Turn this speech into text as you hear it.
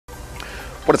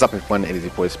What is up everyone, it is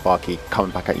your boy Sparky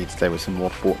coming back at you today with some more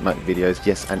Fortnite videos.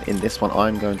 Yes, and in this one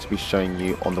I'm going to be showing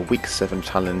you on the week 7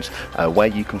 challenge where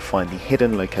you can find the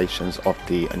hidden locations of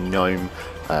the Gnome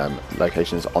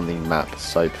locations on the map.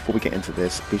 So before we get into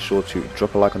this, be sure to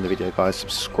drop a like on the video guys,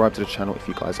 subscribe to the channel if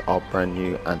you guys are brand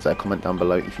new, and comment down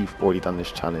below if you've already done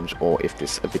this challenge or if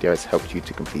this video has helped you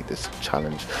to complete this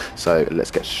challenge. So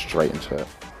let's get straight into it.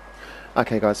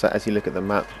 Okay guys, so as you look at the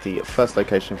map, the first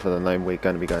location for the Gnome we're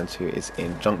going to be going to is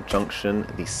in Junk Junction,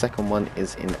 the second one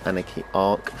is in Anarchy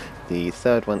Arc, the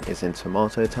third one is in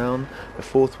Tomato Town, the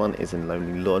fourth one is in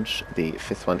Lonely Lodge, the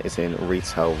fifth one is in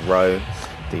Retail Row,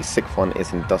 the sixth one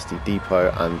is in Dusty Depot,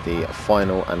 and the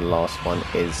final and last one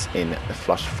is in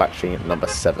Flush Factory number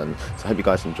 7. So I hope you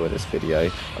guys enjoy this video.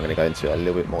 I'm going to go into a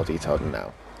little bit more detail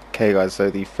now. Okay guys, so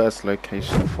the first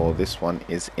location for this one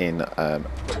is in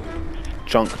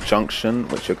Junk Junction,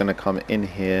 which you're going to come in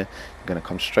here, you're going to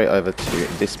come straight over to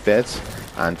this bed,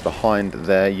 and behind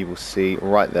there you will see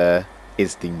right there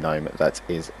is the Gnome that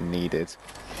is needed.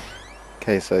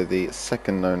 Okay, so the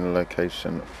second known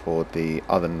location for the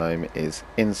other Gnome is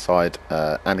inside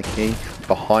Anarchy,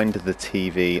 behind the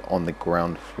TV on the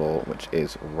ground floor, which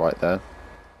is right there.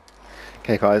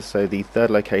 Okay guys, so the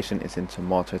third location is in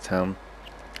Tomato Town.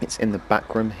 It's in the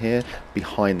back room here,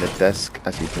 behind the desk.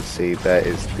 As you can see, there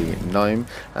is the Gnome,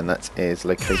 and that is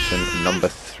location number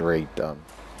 3 done.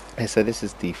 Okay, so this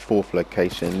is the fourth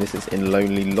location. This is in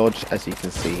Lonely Lodge. As you can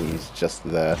see, he's just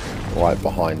there, right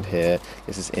behind here.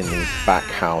 This is in the back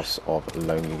house of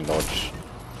Lonely Lodge.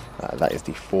 That is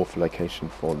the fourth location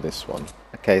for this one.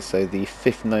 Okay, so the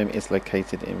fifth Gnome is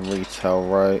located in Retail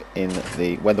Row, in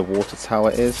the where the water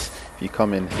tower is. If you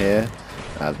come in here,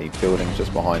 the building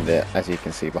just behind it, as you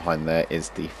can see behind there, is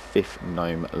the fifth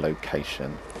Gnome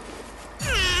location.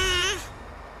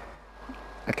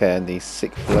 Okay, and the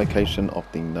sixth location of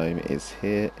the Gnome is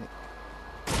here.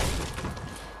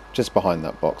 Just behind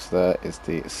that box there is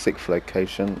the sixth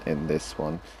location in this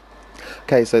one.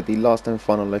 Okay, so the last and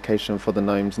final location for the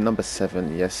Gnomes, number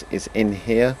 7, yes, is in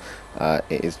here.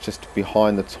 It is just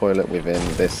behind the toilet within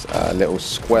this little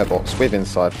square box with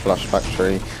inside Flush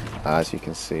Factory. As you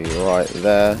can see right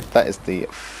there, that is the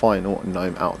final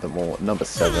Gnome out of them all, number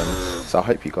 7. So I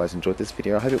hope you guys enjoyed this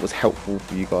video. I hope it was helpful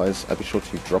for you guys. Be sure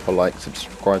to drop a like,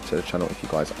 subscribe to the channel if you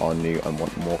guys are new and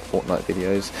want more Fortnite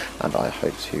videos, and I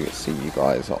hope to see you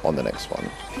guys on the next one.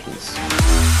 Peace.